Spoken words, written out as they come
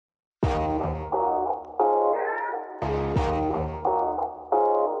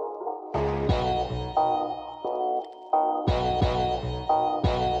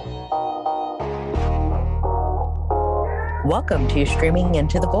Welcome to Streaming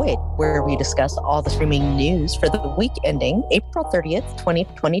Into the Void, where we discuss all the streaming news for the week ending April 30th,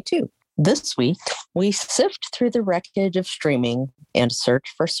 2022. This week, we sift through the wreckage of streaming and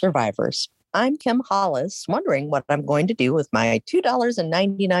search for survivors. I'm Kim Hollis, wondering what I'm going to do with my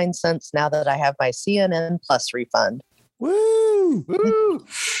 $2.99 now that I have my CNN Plus refund. Woo! Woo!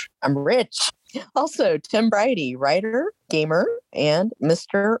 I'm rich. Also, Tim Bridey, writer, gamer, and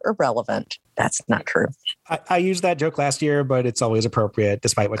Mr. Irrelevant. That's not true. I used that joke last year, but it's always appropriate,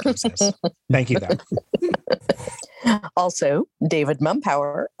 despite what Kim says. Thank you, though. Also, David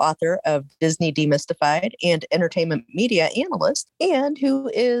Mumpower, author of Disney Demystified and entertainment media analyst, and who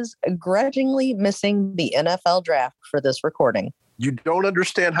is grudgingly missing the NFL draft for this recording. You don't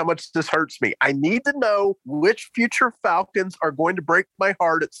understand how much this hurts me. I need to know which future Falcons are going to break my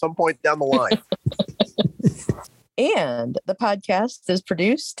heart at some point down the line. And the podcast is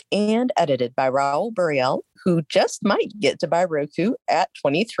produced and edited by Raul Buriel, who just might get to buy Roku at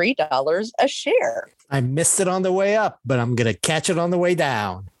 $23 a share. I missed it on the way up, but I'm going to catch it on the way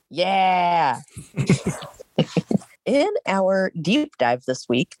down. Yeah. In our deep dive this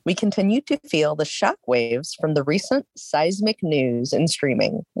week, we continue to feel the shockwaves from the recent seismic news in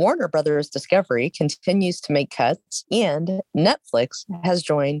streaming. Warner Brothers Discovery continues to make cuts, and Netflix has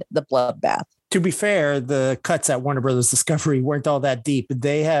joined the bloodbath. To be fair, the cuts at Warner Brothers Discovery weren't all that deep.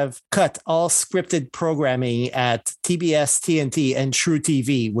 They have cut all scripted programming at TBS, TNT, and True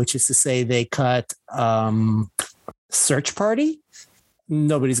TV, which is to say they cut Search Party.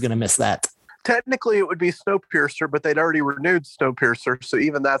 Nobody's going to miss that. Technically, it would be Snowpiercer, but they'd already renewed Snowpiercer, so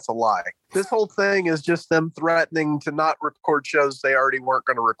even that's a lie. This whole thing is just them threatening to not record shows they already weren't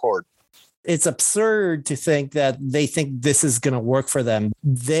going to record. It's absurd to think that they think this is going to work for them.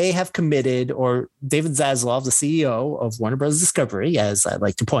 They have committed, or David Zaslav, the CEO of Warner Bros. Discovery, as I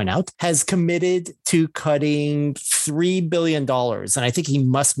like to point out, has committed to cutting $3 billion. And I think he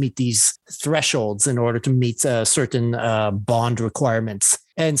must meet these thresholds in order to meet certain bond requirements.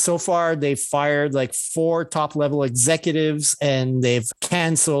 And so far, they've fired like 4 top-level executives, and they've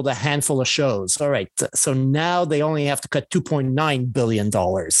canceled a handful of shows. All right. So now they only have to cut $2.9 billion.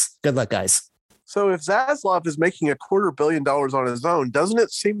 Good luck, guys. So if Zaslav is making $250 million on his own, doesn't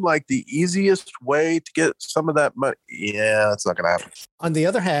it seem like the easiest way to get some of that money? Yeah, that's not going to happen. On the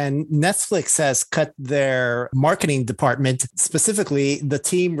other hand, Netflix has cut their marketing department, specifically the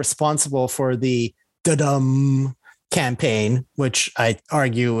team responsible for the da-dum campaign, which I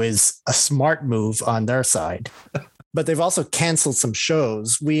argue is a smart move on their side. But they've also canceled some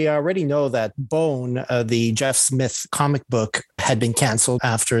shows. We already know that Bone, the Jeff Smith comic book, had been canceled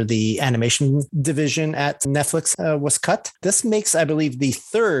after the animation division at Netflix was cut. This makes, I believe, the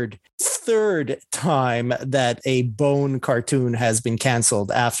third time that a Bone cartoon has been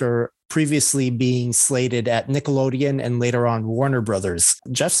canceled after previously being slated at Nickelodeon and later on Warner Brothers.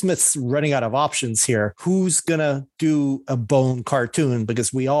 Jeff Smith's running out of options here. Who's going to do a Bone cartoon?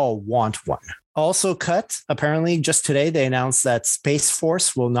 Because we all want one. Also cut, apparently just today, they announced that Space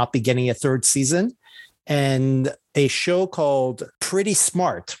Force will not be getting a 3rd season. And a show called Pretty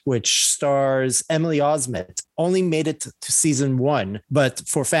Smart, which stars Emily Osment, only made it to season 1. But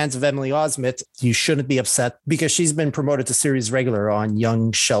for fans of Emily Osment, you shouldn't be upset because she's been promoted to series regular on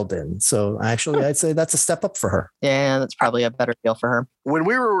Young Sheldon. So actually, I'd say that's a step up for her. Yeah, that's probably a better deal for her. When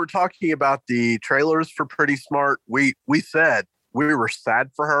we were talking about the trailers for Pretty Smart, we said we were sad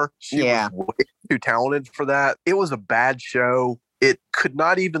for her. She was way too talented for that. It was a bad show. It could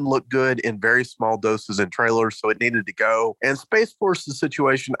not even look good in very small doses in trailers, so it needed to go. And Space Force's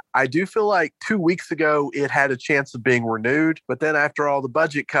situation, I do feel like 2 weeks ago, it had a chance of being renewed. But then after all the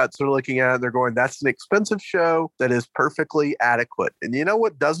budget cuts, they're looking at it, they're going, that's an expensive show that is perfectly adequate. And you know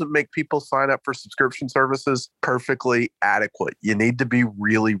what doesn't make people sign up for subscription services? Perfectly adequate. You need to be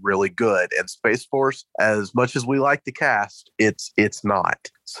really, really good. And Space Force, as much as we like the cast, it's not.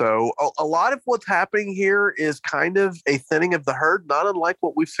 So a lot of what's happening here is kind of a thinning of the herd, not unlike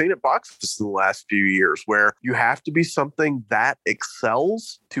what we've seen at box office in the last few years, where you have to be something that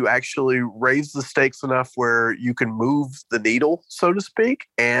excels to actually raise the stakes enough where you can move the needle, so to speak.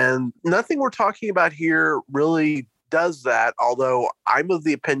 And nothing we're talking about here really does that, although I'm of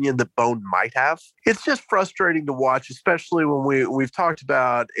the opinion that Bone might have. It's just frustrating to watch, especially when we've talked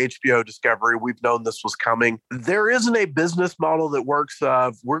about HBO Discovery. We've known this was coming. There isn't a business model that works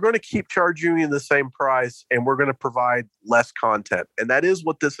of, we're going to keep charging you the same price and we're going to provide less content. And that is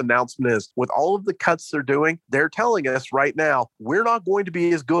what this announcement is. With all of the cuts they're doing, they're telling us right now, we're not going to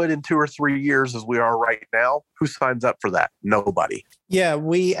be as good in 2 or 3 years as we are right now. Who signs up for that? Nobody. Yeah,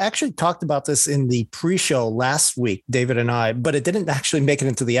 we actually talked about this in the pre-show last week. week, David and I, but it didn't actually make it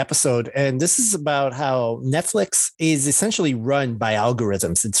into the episode. And this is about how Netflix is essentially run by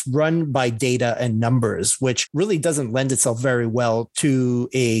algorithms. It's run by data and numbers, which really doesn't lend itself very well to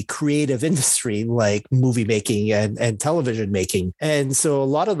a creative industry like movie making and television making. And so a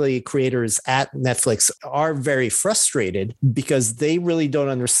lot of the creators at Netflix are very frustrated because they really don't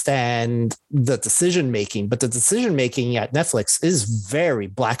understand the decision making. But the decision making at Netflix is very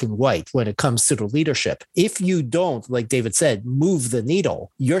black and white when it comes to the leadership. If you don't, like David said, move the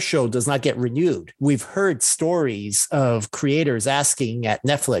needle, your show does not get renewed. We've heard stories of creators asking at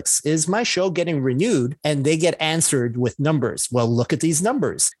Netflix, is my show getting renewed? And they get answered with numbers. Well, look at these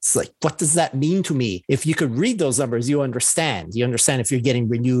numbers. It's like, what does that mean to me? If you could read those numbers, you understand. You understand if you're getting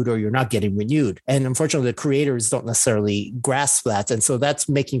renewed or you're not getting renewed. And unfortunately, the creators don't necessarily grasp that. And so that's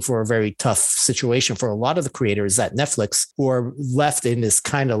making for a very tough situation for a lot of the creators at Netflix who are left in this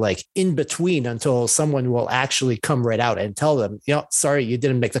kind of like in between until someone will actually come right out and tell them, sorry, you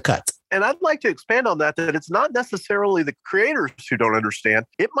didn't make the cut. And I'd like to expand on that it's not necessarily the creators who don't understand.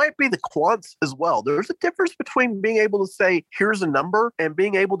 It might be the quants as well. There's a difference between being able to say, here's a number, and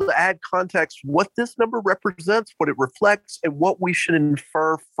being able to add context, what this number represents, what it reflects, and what we should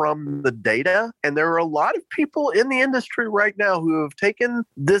infer from the data. And there are a lot of people in the industry right now who have taken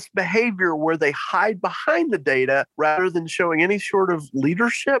this behavior where they hide behind the data rather than showing any sort of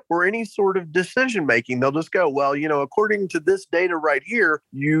leadership or any sort of decision making. They'll just go, well, according to this data right here,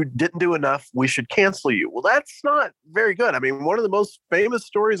 you didn't do enough, we should cancel you. Well, that's not very good. I mean, one of the most famous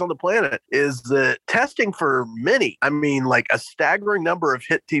stories on the planet is that testing for many, like a staggering number of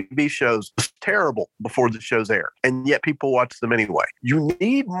hit TV shows was terrible before the shows air. And yet people watch them anyway. You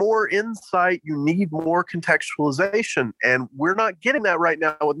need more insight. You need more contextualization. And we're not getting that right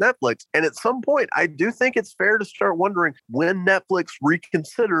now with Netflix. And at some point, I do think it's fair to start wondering when Netflix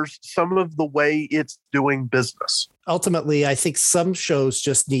reconsiders some of the way it's doing business. Ultimately, I think some shows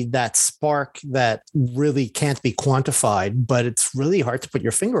just need that spark that really can't be quantified, but it's really hard to put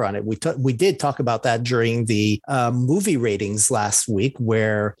your finger on it. We did talk about that during the movie ratings last week,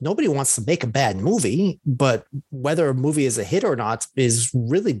 where nobody wants to make a bad movie, but whether a movie is a hit or not is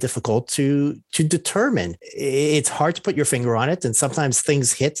really difficult to determine. It's hard to put your finger on it, and sometimes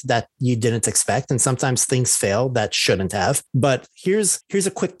things hit that you didn't expect, and sometimes things fail that shouldn't have. But here's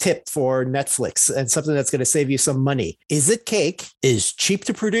a quick tip for Netflix and something that's going to save you some money. Is It Cake is cheap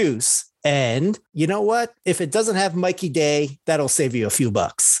to produce. And you know what? If it doesn't have Mikey Day, that'll save you a few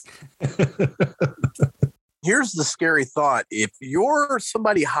bucks. Here's the scary thought. If you're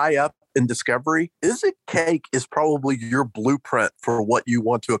somebody high up in Discovery, Is It Cake is probably your blueprint for what you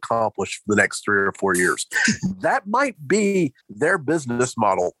want to accomplish for the next 3 or 4 years. That might be their business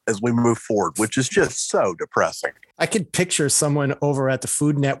model as we move forward, which is just so depressing. I could picture someone over at the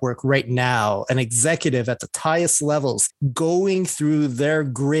Food Network right now, an executive at the highest levels, going through their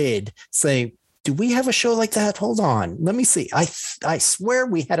grid saying, do we have a show like that? Hold on. Let me see. I swear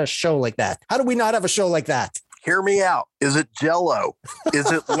we had a show like that. How do we not have a show like that? Hear me out. Is it Jell-O?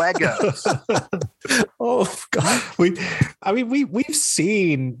 Is it Legos? Oh God. We've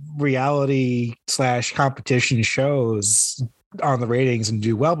seen reality / competition shows on the ratings and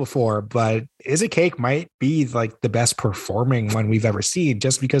do well before, but Is It Cake might be like the best performing one we've ever seen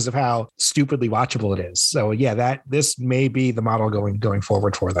just because of how stupidly watchable it is. So yeah, this may be the model going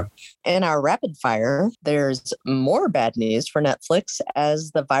forward for them. In our rapid fire, there's more bad news for Netflix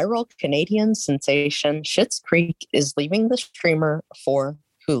as the viral Canadian sensation Schitt's Creek is leaving the streamer for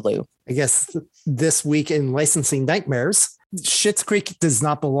Hulu. I guess this week in licensing nightmares, Schitt's Creek does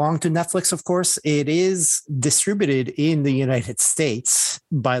not belong to Netflix, of course. It is distributed in the United States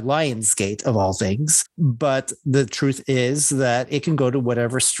by Lionsgate, of all things. But the truth is that it can go to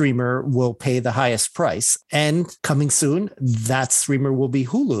whatever streamer will pay the highest price. And coming soon, that streamer will be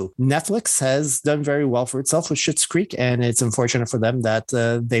Hulu. Netflix has done very well for itself with Schitt's Creek, and it's unfortunate for them that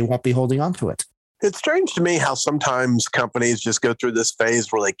they won't be holding on to it. It's strange to me how sometimes companies just go through this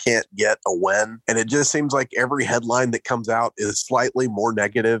phase where they can't get a win. And it just seems like every headline that comes out is slightly more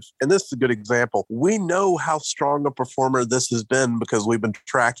negative. And this is a good example. We know how strong a performer this has been because we've been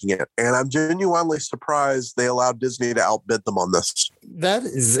tracking it. And I'm genuinely surprised they allowed Disney to outbid them on this. That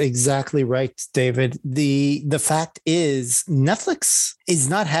is exactly right, David. The fact is Netflix is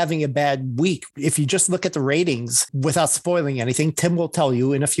not having a bad week. If you just look at the ratings without spoiling anything, Tim will tell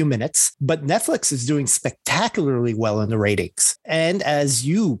you in a few minutes, but Netflix is doing spectacularly well in the ratings. And as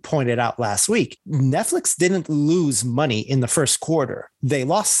you pointed out last week, Netflix didn't lose money in the first quarter. They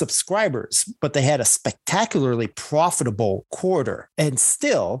lost subscribers, but they had a spectacularly profitable quarter. And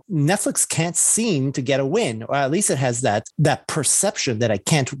still, Netflix can't seem to get a win, or at least it has that perception that I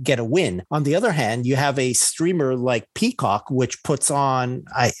can't get a win. On the other hand, you have a streamer like Peacock, which puts on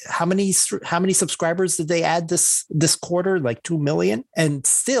how many subscribers did they add this quarter? Like 2 million. And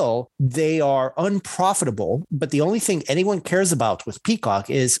still, they are unprofitable. But the only thing anyone cares about with Peacock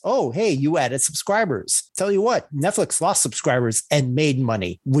is, oh, hey, you added subscribers. Tell you what, Netflix lost subscribers and made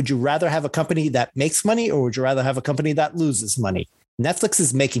money. Would you rather have a company that makes money, or would you rather have a company that loses money? Netflix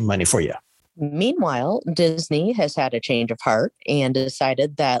is making money for you. Meanwhile, Disney has had a change of heart and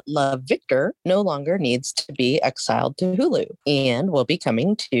decided that Love, Victor no longer needs to be exiled to Hulu and will be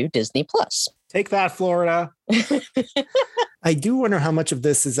coming to Disney Plus. Take that, Florida. I do wonder how much of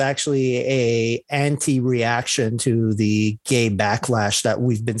this is actually a anti-reaction to the gay backlash that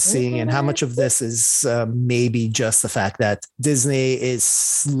we've been seeing, and how much of this is maybe just the fact that Disney is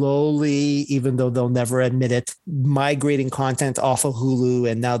slowly, even though they'll never admit it, migrating content off of Hulu.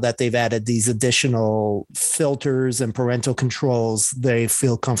 And now that they've added these additional filters and parental controls, they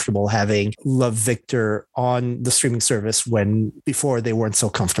feel comfortable having Love, Victor on the streaming service when before they weren't so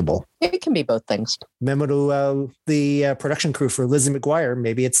comfortable. It can be both things. Remember the production crew for Lizzie McGuire.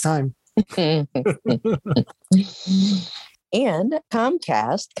 Maybe it's time. And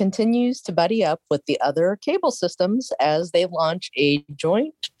Comcast continues to buddy up with the other cable systems as they launch a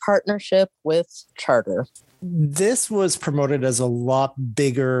joint partnership with Charter. This was promoted as a lot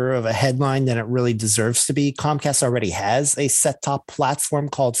bigger of a headline than it really deserves to be. Comcast already has a set-top platform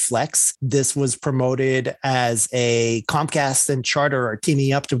called Flex. This was promoted as a Comcast and Charter are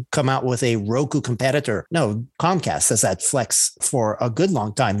teaming up to come out with a Roku competitor. No, Comcast has had Flex for a good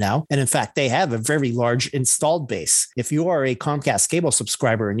long time now. And in fact, they have a very large installed base. If you are a Comcast cable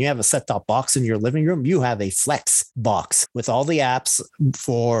subscriber and you have a set-top box in your living room, you have a Flex box with all the apps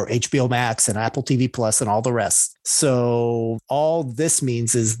for HBO Max and Apple TV Plus and all the rest. So all this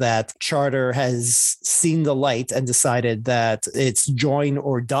means is that Charter has seen the light and decided that it's join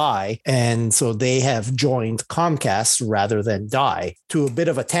or die. And so they have joined Comcast rather than die. To a bit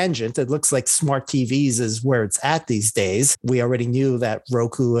of a tangent, it looks like smart TVs is where it's at these days. We already knew that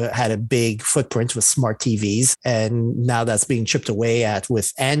Roku had a big footprint with smart TVs, and now that's being chipped away at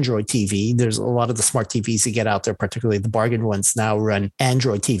with Android TV. There's a lot of the smart TVs you get out there, particularly the bargain ones, now run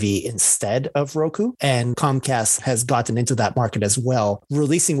Android TV instead of Roku. And Comcast has gotten into that market as well,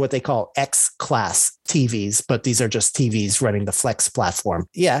 releasing what they call X-Class TVs, but these are just TVs running the Flex platform.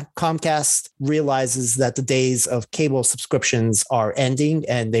 Yeah, Comcast realizes that the days of cable subscriptions are ending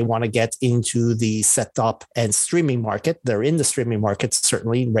and they want to get into the set-top and streaming market. They're in the streaming market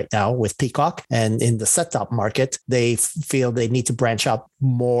certainly right now with Peacock, and in the set-top market, they feel they need to branch out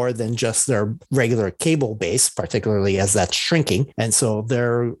more than just their regular cable base, particularly as that's shrinking. And so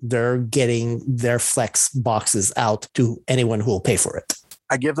they're getting their Flex boxes out to anyone who will pay for it.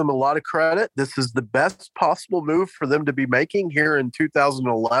 I give them a lot of credit. This is the best possible move for them to be making here in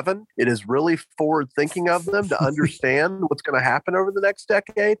 2011. It is really forward thinking of them to understand what's going to happen over the next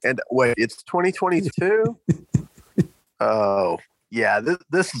decade. And wait, it's 2022? Oh, yeah,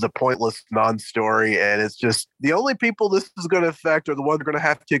 this is a pointless non-story. And it's just the only people this is going to affect are the ones who are going to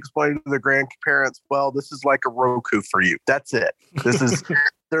have to explain to their grandparents, well, this is like a Roku for you. That's it. This is...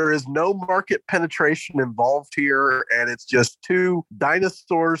 There is no market penetration involved here, and it's just two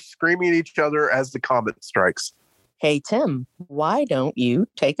dinosaurs screaming at each other as the comet strikes. Hey, Tim, why don't you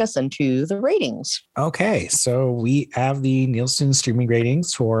take us into the ratings? Okay, so we have the Nielsen streaming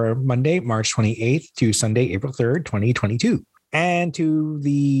ratings for Monday, March 28th to Sunday, April 3rd, 2022. And to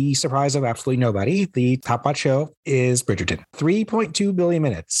the surprise of absolutely nobody, the top watch show is Bridgerton. 3.2 billion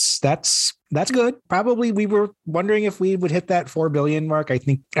minutes. That's good. Probably we were wondering if we would hit that 4 billion mark. I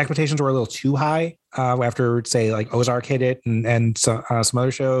think expectations were a little too high after, say, like Ozark hit it and some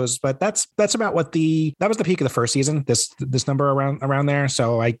other shows. But that's about what that was the peak of the first season. This number around there.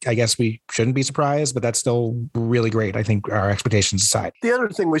 So I guess we shouldn't be surprised, but that's still really great. I think our expectations aside. The other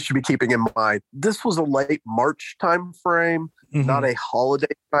thing we should be keeping in mind: this was a late March time frame. Mm-hmm. Not a holiday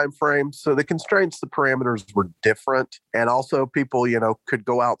time frame. So the constraints, the parameters were different. And also people, could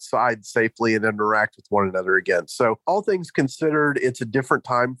go outside safely and interact with one another again. So all things considered, it's a different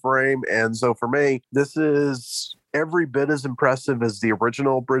time frame. And so for me, this is every bit as impressive as the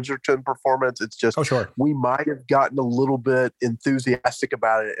original Bridgerton performance. It's just, we might have gotten a little bit enthusiastic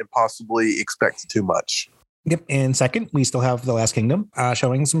about it and possibly expected too much. Yep. And second, we still have The Last Kingdom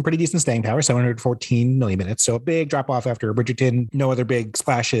showing some pretty decent staying power, 714 million minutes. So a big drop off after Bridgerton. No other big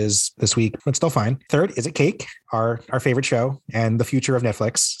splashes this week, but still fine. Third, Is It Cake? Our favorite show and the future of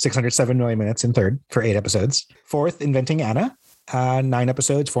Netflix, 607 million minutes in third for 8 episodes. Fourth, Inventing Anna. 9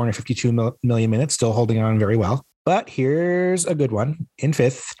 episodes, 452 million minutes, still holding on very well. But here's a good one in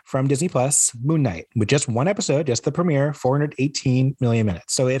 5th from Disney Plus, Moon Knight, with just 1 episode, just the premiere, 418 million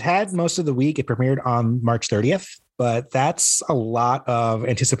minutes. So it had most of the week. It premiered on March 30th. But that's a lot of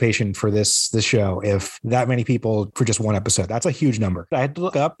anticipation for this show. If that many people for just 1 episode, that's a huge number. I had to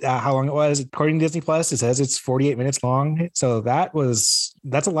look up how long it was. According to Disney Plus, it says it's 48 minutes long. So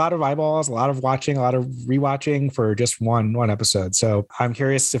that's a lot of eyeballs, a lot of watching, a lot of rewatching for just one episode. So I'm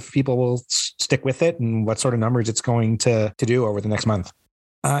curious if people will stick with it and what sort of numbers it's going to do over the next month.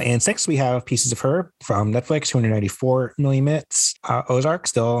 In 6th, we have Pieces of Her from Netflix, 294 million minutes. Ozark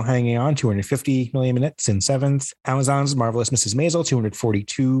still hanging on, 250 million minutes in 7th. Amazon's Marvelous Mrs. Maisel,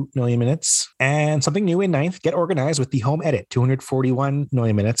 242 million minutes. And something new in 9th, Get Organized with the Home Edit, 241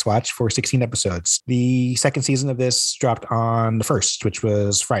 million minutes watched for 16 episodes. The 2nd season of this dropped on the 1st, which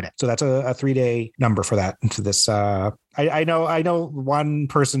was Friday. So that's a 3-day number for that. Into this, I know one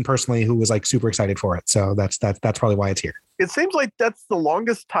person personally who was like super excited for it. So that's probably why it's here. It seems like that's the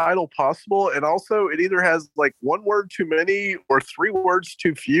longest title possible. And also it either has like 1 word too many or 3 words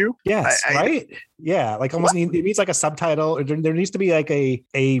too few. Yes, right? Yeah, like almost it needs like a subtitle. There needs to be like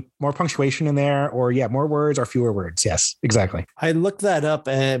a more punctuation in there, or more words or fewer words. Yes, exactly. I looked that up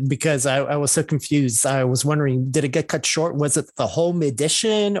because I was so confused. I was wondering, did it get cut short? Was it the home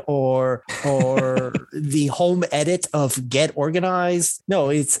edition or the home edit of Get Organized? No,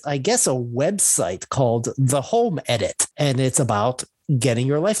 it's, I guess, a website called The Home Edit, and it's about getting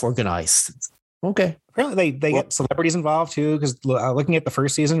your life organized. Okay. Apparently they get celebrities involved too, because looking at the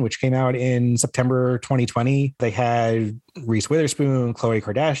first season, which came out in September 2020, they had Reese Witherspoon, Khloe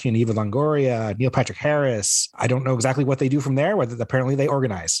Kardashian, Eva Longoria, Neil Patrick Harris. I don't know exactly what they do from there, whether apparently they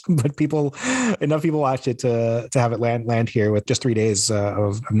organize, but enough people watched it to have it land here with just 3 days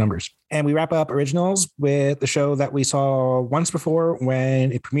of numbers. And we wrap up originals with the show that we saw once before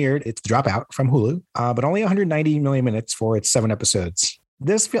when it premiered. It's The Dropout from Hulu, but only 190 million minutes for its 7 episodes.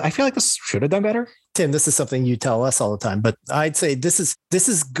 I feel like this should have done better. Tim, this is something you tell us all the time, but I'd say this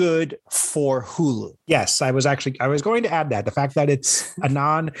is good for Hulu. Yes, I was going to add that. The fact that it's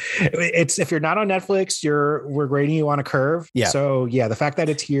if you're not on Netflix, we're grading you on a curve. Yeah. So yeah, the fact that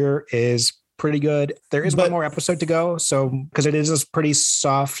it's here is pretty good. There is 1 more episode to go. So because it is a pretty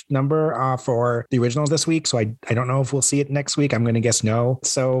soft number for the originals this week. So I don't know if we'll see it next week. I'm going to guess no.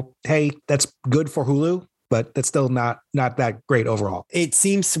 So, hey, that's good for Hulu, but that's still not that great overall. It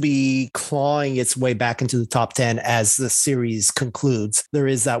seems to be clawing its way back into the top 10 as the series concludes. There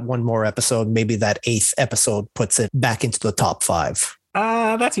is that 1 more episode. Maybe that 8th episode puts it back into the top 5.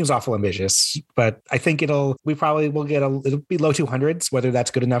 That seems awful ambitious, but I think it'll be low 200s. Whether that's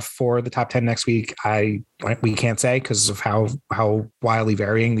good enough for the top 10 next week, we can't say because of how wildly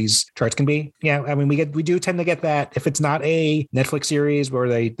varying these charts can be. Yeah, I mean, we do tend to get that if it's not a Netflix series where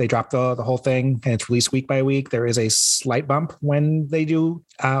they drop the whole thing and it's released week by week. There is a slight bump when they do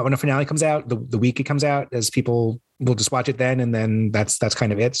when a finale comes out, the week it comes out, as people will just watch it then, and then that's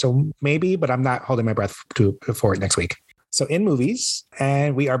kind of it. So maybe, but I'm not holding my breath for it next week. So in movies,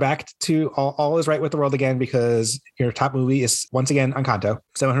 and we are back to all is right with the world again, because your top movie is once again Encanto,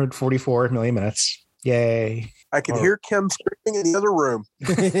 744 million minutes. Yay. I can hear Kim screaming in the other room.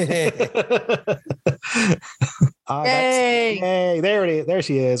 Yay. There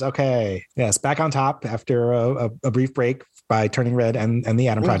she is. Okay. Yes, back on top after a brief break by Turning Red and the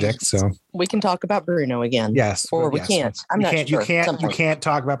Adam Project. So we can talk about Bruno again. Yes. Or we can't. I'm not sure. You can't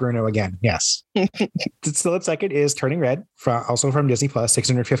talk about Bruno again. Yes. Still at second is Turning Red, also from Disney Plus,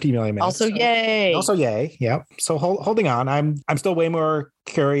 650 million minutes. Also yay. Yeah. So holding on. I'm still way more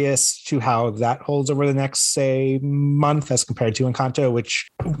curious to how that holds over the next, say, month as compared to Encanto, which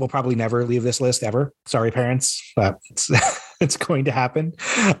will probably never leave this list ever. Sorry, parents, but it's going to happen.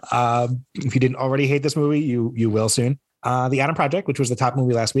 If you didn't already hate this movie, you will soon. The Adam Project, which was the top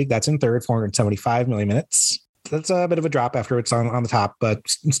movie last week, that's in third, 475 million minutes. That's a bit of a drop after it's on the top, but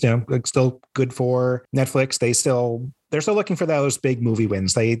still good for Netflix. They're still looking for those big movie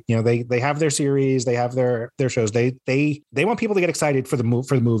wins. They have their series, they have their shows. They want people to get excited for the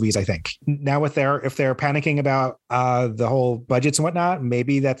movies. I think now if they're panicking about the whole budgets and whatnot,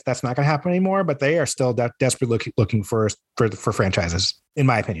 maybe that's not going to happen anymore. But they are still desperately looking for franchises, in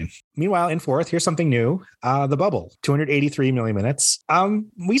my opinion. Meanwhile, in fourth, here's something new: The Bubble, 283 million minutes.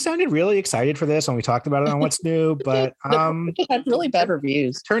 We sounded really excited for this when we talked about it on What's New, but it had really bad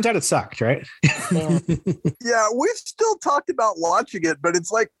reviews. Turns out it sucked, right? Yeah, we've still talked about watching it, but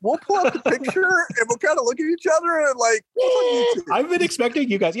it's like we'll pull up the picture and we'll kind of look at each other and like, I've been expecting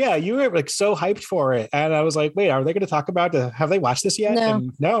you guys. Yeah, you were like so hyped for it. And I was like, wait, are they going to talk about have they watched this yet? No.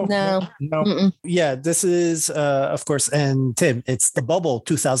 And no. Mm-mm. Yeah, this is, of course, and Tim, it's The Bubble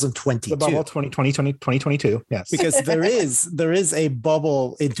 2022. The Bubble 2022. Yes. Because there is a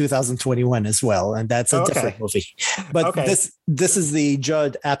Bubble in 2021 as well, and that's a different movie. But this is the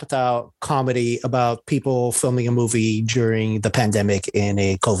Judd Apatow comedy about people filming a movie during the pandemic in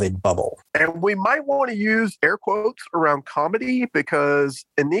a COVID bubble. And we might want to use air quotes around comedy because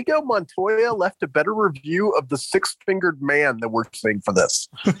Inigo Montoya left a better review of The Six-Fingered Man than we're seeing for this.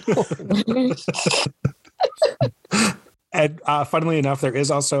 And funnily enough, there is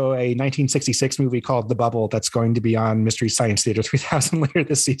also a 1966 movie called The Bubble that's going to be on Mystery Science Theater 3000 later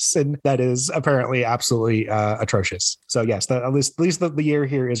this season. That is apparently absolutely atrocious. So yes, at least the year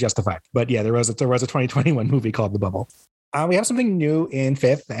here is justified. But yeah, there was a 2021 movie called The Bubble. We have something new in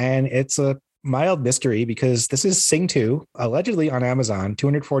fifth, and it's a mild mystery because this is Sing 2, allegedly on Amazon,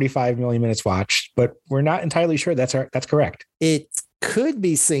 245 million minutes watched, but we're not entirely sure that's correct. It could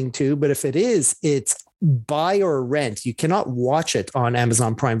be Sing 2, but if it is, it's buy or rent. You cannot watch it on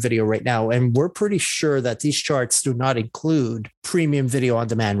Amazon Prime Video right now. And we're pretty sure that these charts do not include premium video on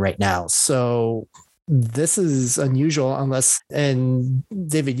demand right now. So this is unusual unless, and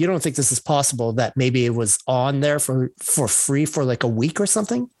David, you don't think this is possible that maybe it was on there for free for like a week or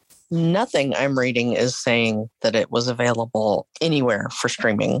something? Nothing I'm reading is saying that it was available anywhere for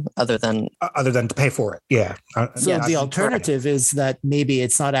streaming other than to pay for it. Yeah. So the alternative is that maybe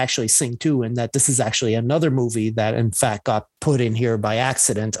it's not actually Sing 2 and that this is actually another movie that in fact got put in here by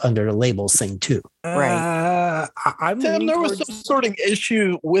accident under the label Sing 2. Right. Tim, there was some sort of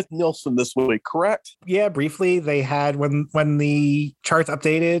issue with Nielsen this week, correct? Yeah, briefly. They had, when the charts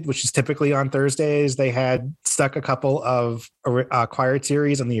updated, which is typically on Thursdays, they had stuck a couple of acquired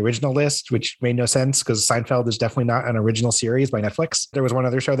series on the original list, which made no sense because Seinfeld is definitely not an original series by Netflix. There was one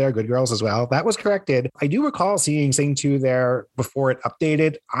other show there, Good Girls, as well. That was corrected. I do recall seeing Sing 2 there before it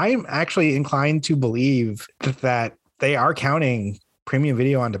updated. I'm actually inclined to believe that they are counting premium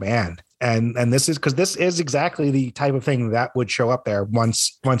video on demand. And this is because this is exactly the type of thing that would show up there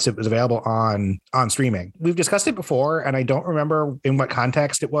once it was available on streaming. We've discussed it before, and I don't remember in what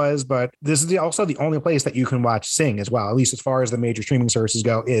context it was, but this is also the only place that you can watch Sing as well, at least as far as the major streaming services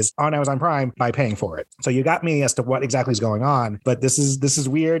go, is on Amazon Prime by paying for it. So you got me as to what exactly is going on, but this is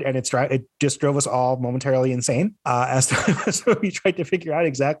weird, and it just drove us all momentarily insane as we tried to figure out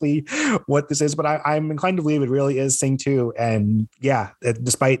exactly what this is. But I'm inclined to believe it really is Sing 2, and yeah,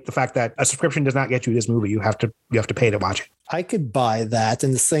 despite the fact that a subscription does not get you this movie, you have to pay to watch it. I could buy that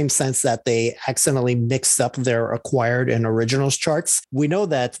in the same sense that they accidentally mixed up their acquired and originals charts. We know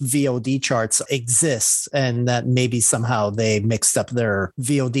that VOD charts exist and that maybe somehow they mixed up their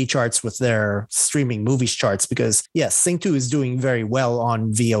VOD charts with their streaming movies charts because yes, Sing 2 is doing very well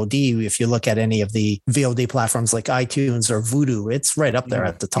on VOD. If you look at any of the VOD platforms like iTunes or Vudu, it's right up there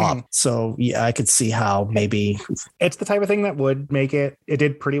at the top. So yeah, I could see how maybe it's the type of thing that would make it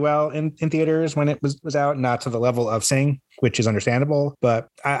did pretty well in theaters when it was out, not to the level of Sing, which is understandable. But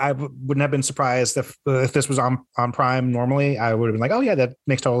I wouldn't have been surprised if this was on Prime normally. I would have been like, oh yeah, that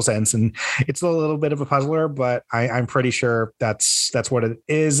makes total sense. And it's a little bit of a puzzler, but I'm pretty sure that's what it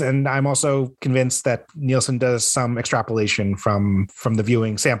is. And I'm also convinced that Nielsen does some extrapolation from the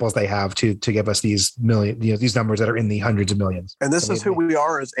viewing samples they have to give us these these numbers that are in the hundreds of millions. And this is who we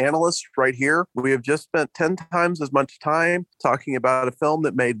are as analysts right here. We have just spent 10 times as much time talking about a film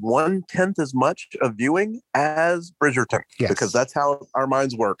that made 1/10 as much of viewing as Bridgerton. Yes. Because that's how our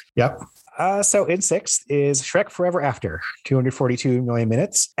minds work. Yep. So in sixth is Shrek Forever After, 242 million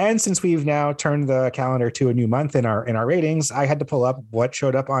minutes. And since we've now turned the calendar to a new month in our ratings, I had to pull up what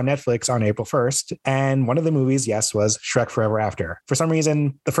showed up on Netflix on April 1st. And one of the movies, yes, was Shrek Forever After. For some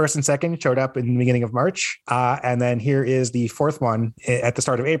reason, the first and second showed up in the beginning of March. And then here is the fourth one at the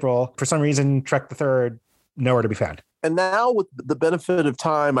start of April. For some reason, Shrek the Third, nowhere to be found. And now with the benefit of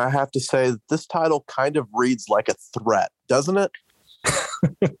time, I have to say that this title kind of reads like a threat, doesn't it?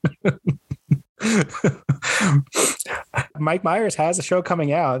 Mike Myers has a show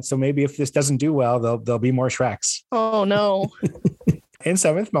coming out, so maybe if this doesn't do well, there'll be more Shreks. Oh no. In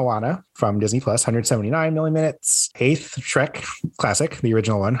seventh, Moana from Disney Plus, 179 million minutes. Eighth, Shrek Classic, the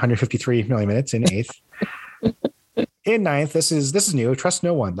original one, 153 million minutes in eighth. In ninth, this is new. Trust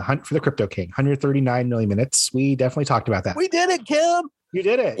No One, The Hunt for the Crypto King, 139 million minutes. We definitely talked about that. We did it, Kim. You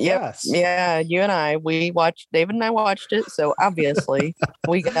did it. Yep. Yes. Yeah. You and David and I watched it. So obviously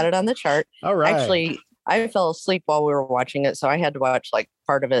we got it on the chart. All right. Actually, I fell asleep while we were watching it. So I had to watch like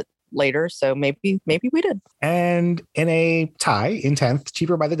part of it later. So maybe we did. And in a tie in 10th,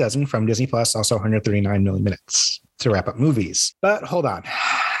 Cheaper by the Dozen from Disney Plus, also 139 million minutes to wrap up movies. But hold on.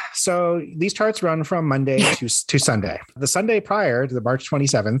 So these charts run from Monday to Sunday. The Sunday prior to the March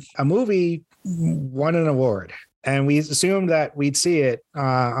 27th, a movie won an award. And we assumed that we'd see it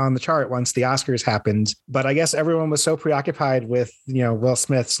on the chart once the Oscars happened. But I guess everyone was so preoccupied with, Will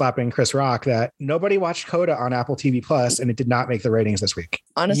Smith slapping Chris Rock that nobody watched Coda on Apple TV Plus, and it did not make the ratings this week.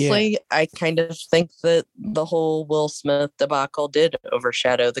 Honestly, I kind of think that the whole Will Smith debacle did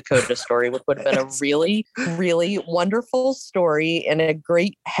overshadow the Coda story, which would have been a really, really wonderful story and a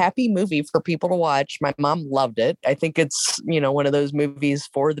great, happy movie for people to watch. My mom loved it. I think it's, one of those movies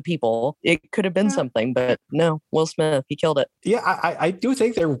for the people. It could have been something, but no. Will Smith, he killed it. Yeah, I do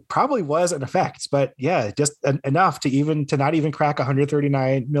think there probably was an effect, but yeah, just enough to not even crack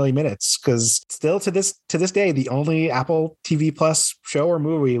 139 million minutes. Because still to this day, the only Apple TV Plus show or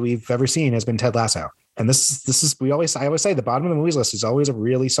movie we've ever seen has been Ted Lasso. And this is I always say the bottom of the movies list is always a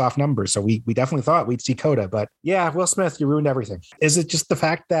really soft number. So we definitely thought we'd see Coda, but yeah, Will Smith, you ruined everything. Is it just the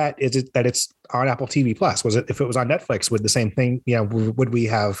fact that it's on Apple TV Plus? Was it, if it was on Netflix, would the same thing? Would we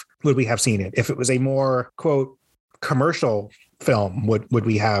have seen it? If it was a more quote commercial film, would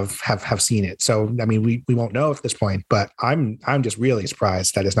we have seen it? So I mean, we won't know at this point, but I'm just really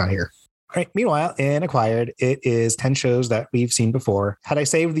surprised that it's not here. All right. Meanwhile, in Acquired, it is 10 shows that we've seen before. Had I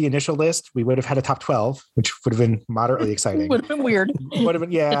saved the initial list, we would have had a top 12, which would have been moderately exciting. Would have been weird. Would have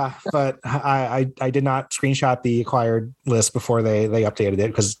been, yeah. But I did not screenshot the Acquired list before they updated it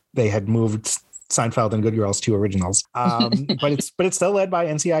because they had moved Seinfeld and Good Girls, 2 originals. But it's still led by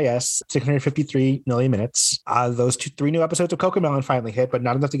NCIS, 653 million minutes. Those 3 new episodes of CoComelon finally hit, but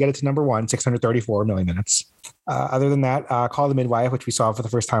not enough to get it to number 1, 634 million minutes. Other than that, Call the Midwife, which we saw for the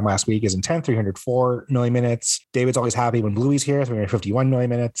first time last week, is in 10th, 304 million minutes. David's Always Happy When Bluey's Here, 351 million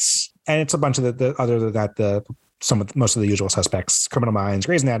minutes. And it's a bunch of the other than that, most of the usual suspects: Criminal Minds,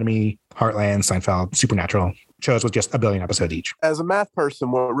 Grey's Anatomy, Heartland, Seinfeld, Supernatural. Shows with just 1 billion episodes each. As a math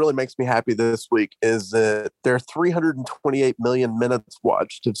person, what really makes me happy this week is that there are 328 million minutes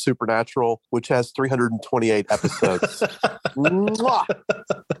watched of Supernatural, which has 328 episodes. Mwah!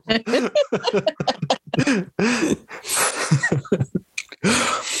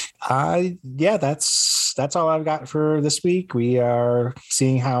 Yeah, that's all I've got for this week. We are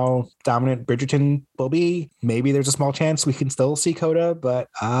seeing how dominant Bridgerton will be. Maybe there's a small chance we can still see Coda, but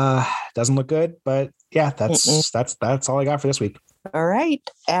doesn't look good. But yeah, that's all I got for this week. All right.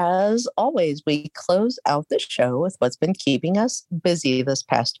 As always, we close out the show with what's been keeping us busy this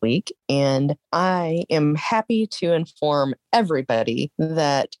past week. And I am happy to inform everybody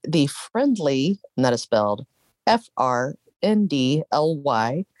that the Friendly, and that is spelled FRNDLY,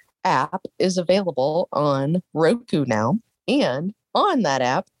 app is available on Roku now. And on that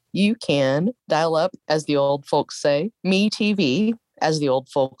app, you can dial up, as the old folks say, MeTV, as the old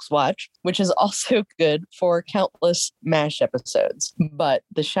folks watch, which is also good for countless MASH episodes. But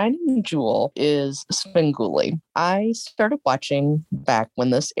the shining jewel is Svengoolie. I started watching back when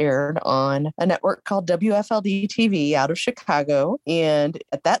this aired on a network called WFLD TV out of Chicago. And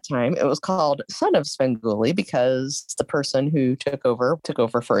at that time, it was called Son of Svengoolie because the person who took over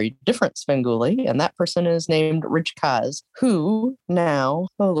for a different Svengoolie. And that person is named Rich Kaz, who now,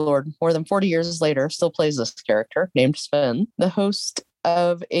 oh Lord, more than 40 years later, still plays this character named Sven, the host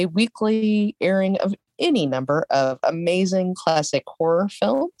of a weekly airing of any number of amazing classic horror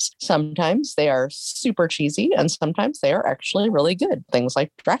films. Sometimes they are super cheesy and sometimes they are actually really good. Things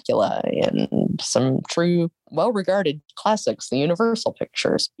like Dracula and some true well-regarded classics, the Universal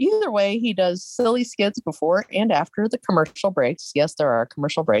pictures. Either way, he does silly skits before and after the commercial breaks. Yes, there are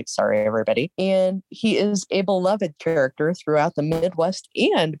commercial breaks. Sorry, everybody. And he is a beloved character throughout the Midwest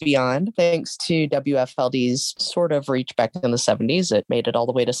and beyond, thanks to WFLD's sort of reach back in the 70s. It made it all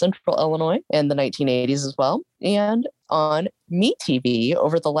the way to Central Illinois in the 1980s as well. And on MeTV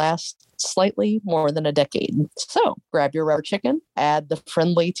over the last slightly more than a decade. So grab your rubber chicken, add the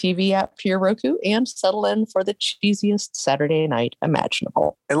Friendly TV app to your Roku, and settle in for the cheesiest Saturday night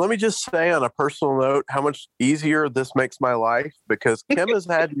imaginable. And let me just say on a personal note how much easier this makes my life, because Kim has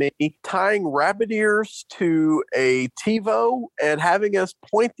had me tying rabbit ears to a TiVo and having us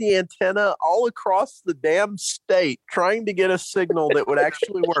point the antenna all across the damn state trying to get a signal that would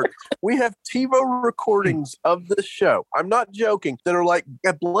actually work. We have TiVo recordings of this show. I'm not joking, that are like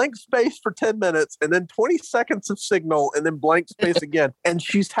a blank space for 10 minutes and then 20 seconds of signal and then blank space again. And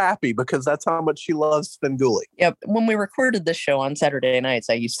she's happy because that's how much she loves Svengoolie. Yep. When we recorded this show on Saturday nights,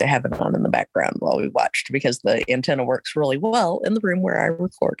 I used to have it on in the background while we watched because the antenna works really well in the room where I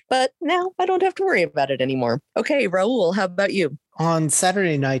record. But now I don't have to worry about it anymore. Okay, Raul, how about you? on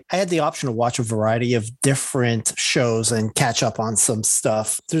Saturday night, I had the option to watch a variety of different shows and catch up on some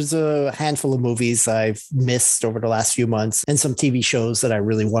stuff. There's a handful of movies I've missed over the last few months and some TV shows that I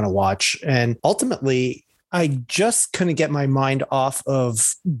really want to watch. And ultimately, I just couldn't get my mind off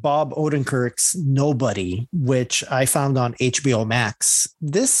of Bob Odenkirk's Nobody, which I found on HBO Max.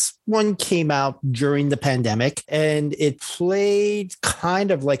 This one came out during the pandemic and it played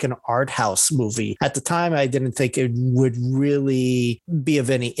kind of like an art house movie. At the time, I didn't think it would really be of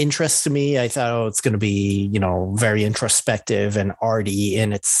any interest to me. I thought, oh, it's going to be, very introspective and arty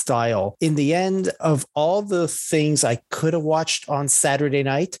in its style. In the end, of all the things I could have watched on Saturday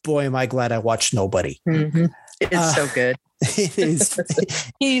night, boy, am I glad I watched Nobody. Mm-hmm. It's so good. It is.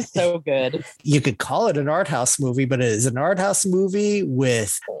 He's so good. You could call it an art house movie, but it is an art house movie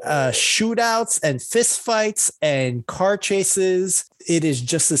with shootouts and fistfights and car chases. It is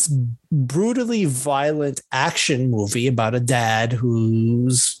just this brutally violent action movie about a dad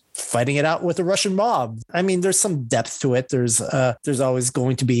who's fighting it out with the Russian mob. I mean, there's some depth to it. There's always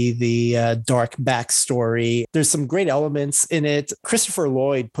going to be the dark backstory. There's some great elements in it. Christopher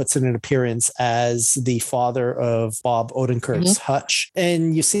Lloyd puts in an appearance as the father of Bob Odenkirk's Hutch.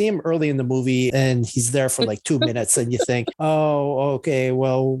 And you see him early in the movie and he's there for like 2 minutes and you think, oh, okay,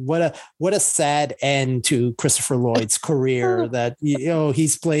 well, what a sad end to Christopher Lloyd's career that,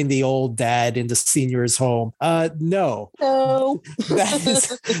 he's playing the old dad in the senior's home. No.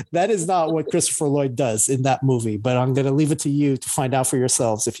 That is not what Christopher Lloyd does in that movie, but I'm going to leave it to you to find out for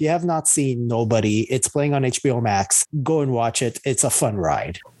yourselves. If you have not seen Nobody, it's playing on HBO Max. Go and watch it. It's a fun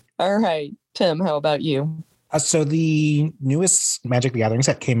ride. All right. Tim, how about you? So the newest Magic the Gathering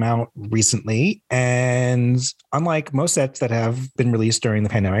set came out recently, and unlike most sets that have been released during the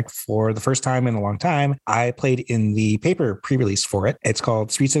pandemic, for the first time in a long time, I played in the paper pre-release for it. It's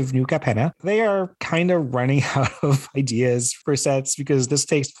called Streets of New Capenna. They are kind of running out of ideas for sets because this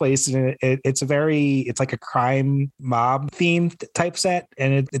takes place in it's like a crime mob themed type set,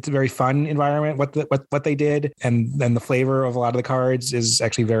 and it's a very fun environment. What they did, and then the flavor of a lot of the cards is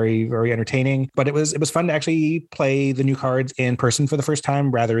actually very, very entertaining. But it was fun to actually play the new cards in person for the first time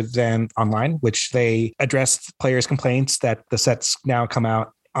rather than online, which they addressed players' complaints that the sets now come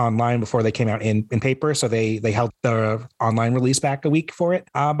out online before they came out in paper. So they held the online release back a week for it.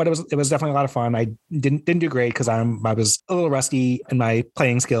 But it was definitely a lot of fun. I didn't do great because I was a little rusty in my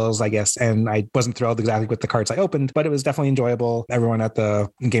playing skills, I guess, and I wasn't thrilled exactly with the cards I opened, but it was definitely enjoyable. Everyone at the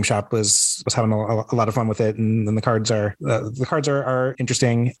game shop was having a lot of fun with it, and the cards are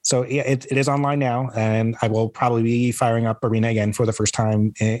interesting. So yeah, it is online now, and I will probably be firing up Arena again for the first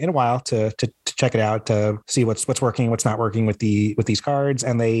time in a while to check it out, to see what's working, what's not working with these cards.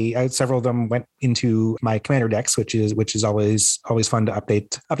 And several of them went into my commander decks, which is always fun to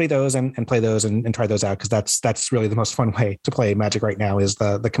update those and play those and try those out, because that's really the most fun way to play Magic right now is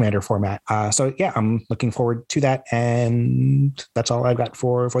the commander format. So yeah, I'm looking forward to that, and that's all I've got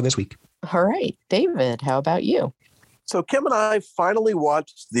for this week. All right, David, how about you? So Kim and I finally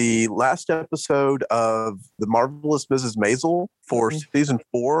watched the last episode of The Marvelous Mrs. Maisel for season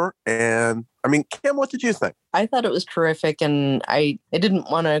 4. And I mean, Kim, what did you think? I thought it was terrific, and I didn't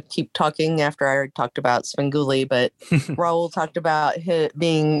want to keep talking after I talked about Svengoolie, but Raul talked about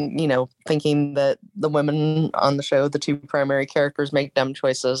being, thinking that the women on the show, the two primary characters, make dumb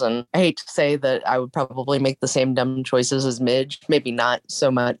choices. And I hate to say that I would probably make the same dumb choices as Midge. Maybe not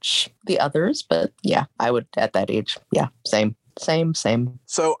so much the others, but yeah, I would at that age. Yeah, same.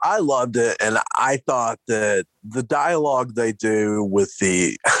 So I loved it, and I thought that the dialogue they do with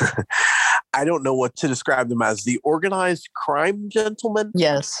the I don't know what to describe them as, the organized crime gentlemen.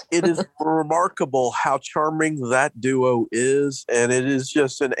 Yes. It is remarkable how charming that duo is. And it is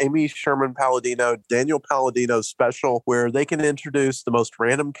just an Amy Sherman Palladino, Daniel Palladino special where they can introduce the most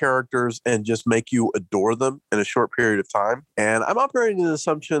random characters and just make you adore them in a short period of time. And I'm operating the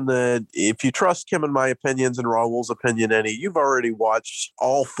assumption that if you trust Kim and my opinions and Raul's opinion any, you've already watched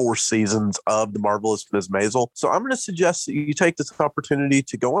all 4 seasons of The Marvelous Ms. Maisel. So I'm going to suggest that you take this opportunity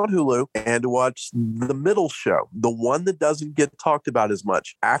to go on Hulu and to watch the middle show, the one that doesn't get talked about as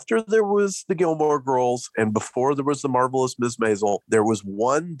much. After there was the Gilmore Girls and before there was The Marvelous Ms. Maisel, there was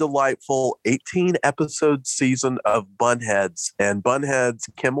one delightful 18-episode season of Bunheads. And Bunheads,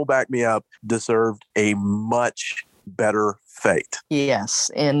 Kim will back me up, deserved a much better fate. Yes,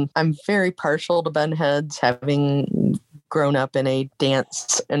 and I'm very partial to Bunheads, having grown up in a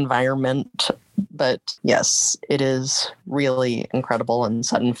dance environment But yes, it is really incredible. And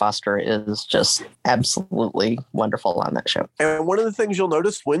Sutton Foster is just absolutely wonderful on that show. And one of the things you'll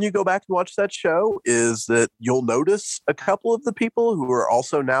notice when you go back and watch that show is that you'll notice a couple of the people who are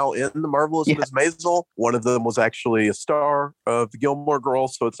also now in The Marvelous Miss Maisel. One of them was actually a star of the Gilmore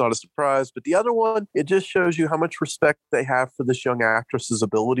Girls, so it's not a surprise. But the other one, it just shows you how much respect they have for this young actress's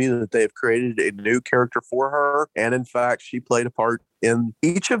ability, that they have created a new character for her. And in fact, she played a part in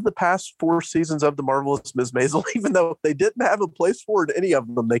each of the past 4 seasons of The Marvelous Ms. Maisel. Even though they didn't have a place for her in any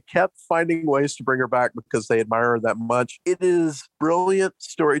of them, they kept finding ways to bring her back because they admire her that much. It is brilliant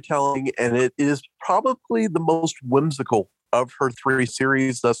storytelling, and it is probably the most whimsical of her 3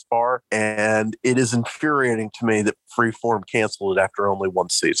 series thus far, and it is infuriating to me that Freeform canceled it after only 1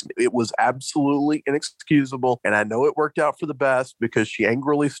 season. It was absolutely inexcusable, and I know it worked out for the best because she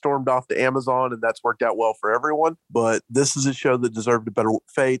angrily stormed off to Amazon, and that's worked out well for everyone, but this is a show that deserved a better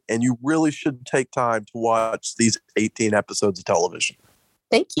fate, and you really should take time to watch these 18 episodes of television.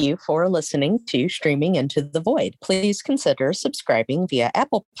 Thank you for listening to Streaming Into the Void. Please consider subscribing via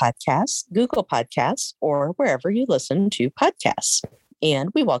Apple Podcasts, Google Podcasts, or wherever you listen to podcasts. And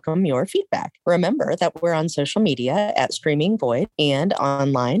we welcome your feedback. Remember that we're on social media at Streaming Void and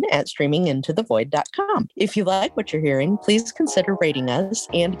online at streamingintothevoid.com. If you like what you're hearing, please consider rating us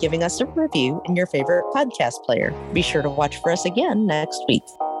and giving us a review in your favorite podcast player. Be sure to watch for us again next week.